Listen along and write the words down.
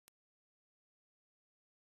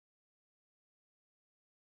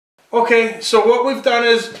Okay, so what we've done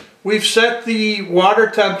is we've set the water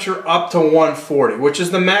temperature up to 140, which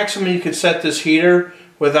is the maximum you can set this heater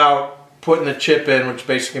without putting the chip in, which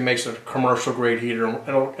basically makes it a commercial grade heater.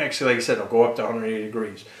 It'll actually, like I said, it'll go up to 180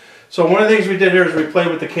 degrees. So one of the things we did here is we played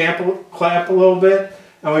with the clamp a little bit,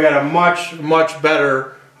 and we got a much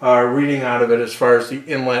better reading out of it as far as the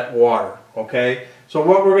inlet water. Okay, so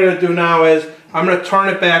what we're going to do now is I'm going to turn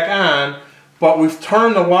it back on, but we've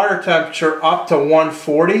turned the water temperature up to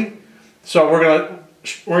 140. So we're gonna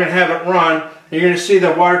have it run. You're going to see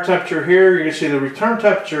the water temperature here. You're going to see the return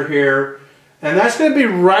temperature here, and that's going to be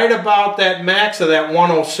right about that max of that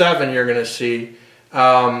 107. You're going to see.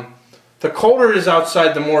 The colder it is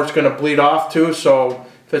outside, the more it's going to bleed off too. So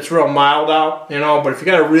if it's real mild out, you know, but if you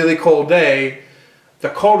got a really cold day, the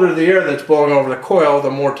colder the air that's blowing over the coil,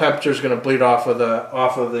 the more temperature is going to bleed off of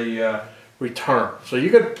the return. So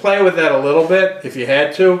you could play with that a little bit if you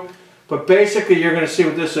had to, but basically you're going to see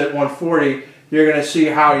with this at 140, you're going to see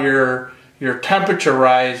how your temperature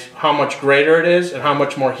rise, how much greater it is, and how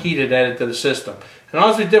much more heat it added to the system. And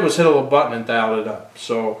all we did was hit a little button and dial it up.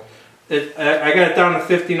 So I got it down to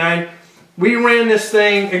 59. We ran this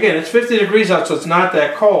thing, again, it's 50 degrees out, so it's not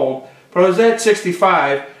that cold, but it was at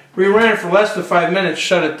 65. We ran it for less than 5 minutes,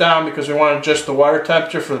 shut it down because we wanted just the water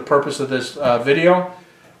temperature for the purpose of this video.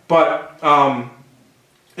 But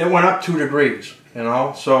it went up 2 degrees, you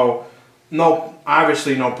know, so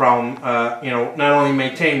obviously no problem, you know, not only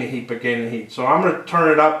maintain the heat but gain the heat. So I'm going to turn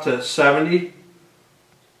it up to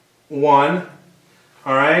 71,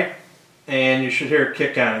 all right, and you should hear it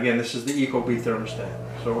kick on. Again, this is the Ecobee thermostat.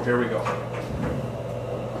 So here we go.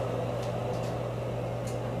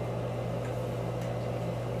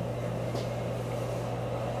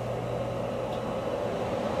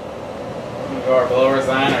 Our blowers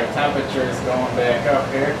on, our temperature is going back up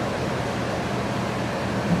here.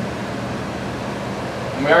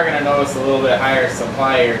 And we are going to notice a little bit higher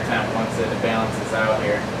supply air temp once it balances out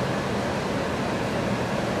here.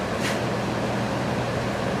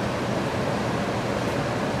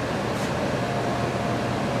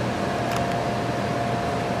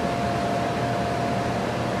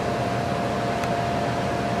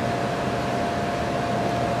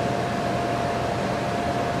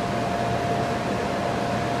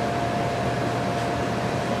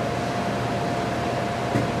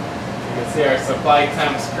 See our supply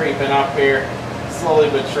temps creeping up here. Slowly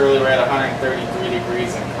but surely we're at 133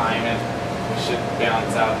 degrees and climbing. We should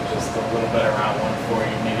balance out just a little bit around 140,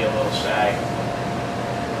 maybe a little shy.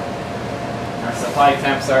 Our supply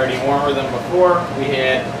temp's already warmer than before. We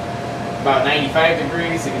had about 95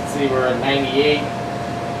 degrees. You can see we're at 98.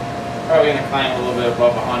 Probably going to climb a little bit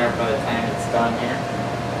above 100 by the time it's done here.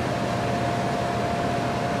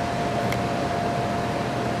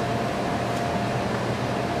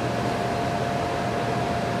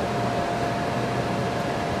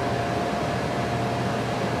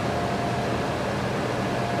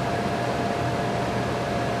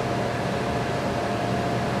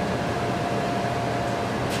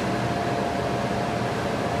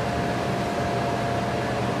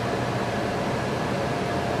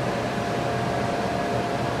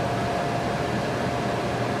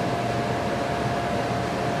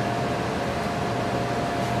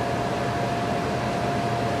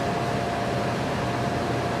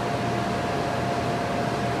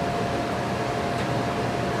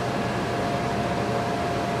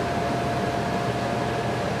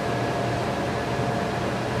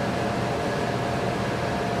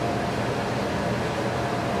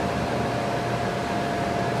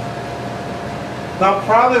 Now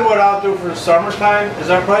probably what I'll do for the summertime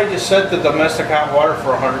is I'll probably just set the domestic hot water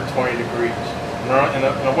for 120 degrees. In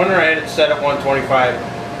the winter I had it set at 125,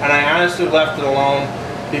 and I honestly left it alone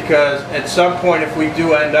because at some point if we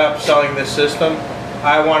do end up selling this system,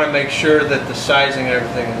 I want to make sure that the sizing and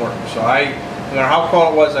everything works. So no matter how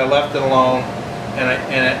cold it was, I left it alone, and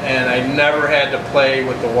I never had to play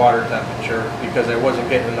with the water temperature because I wasn't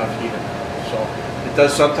getting enough heat in there. So it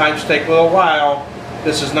does sometimes take a little while.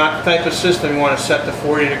 This is not the type of system you want to set to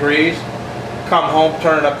 40 degrees, come home,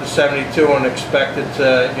 turn it up to 72 and expect it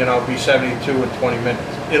to, you know, be 72 in 20 minutes.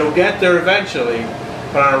 It'll get there eventually,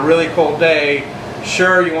 but on a really cold day,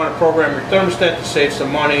 sure, you want to program your thermostat to save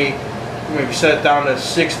some money, maybe set it down to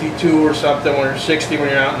 62 or something, when you're 60 when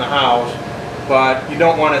you're out in the house, but you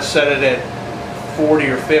don't want to set it at 40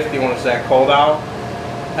 or 50 when it's that cold out,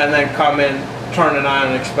 and then come in, turn it on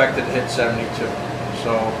and expect it to hit 72.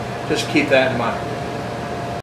 So just keep that in mind.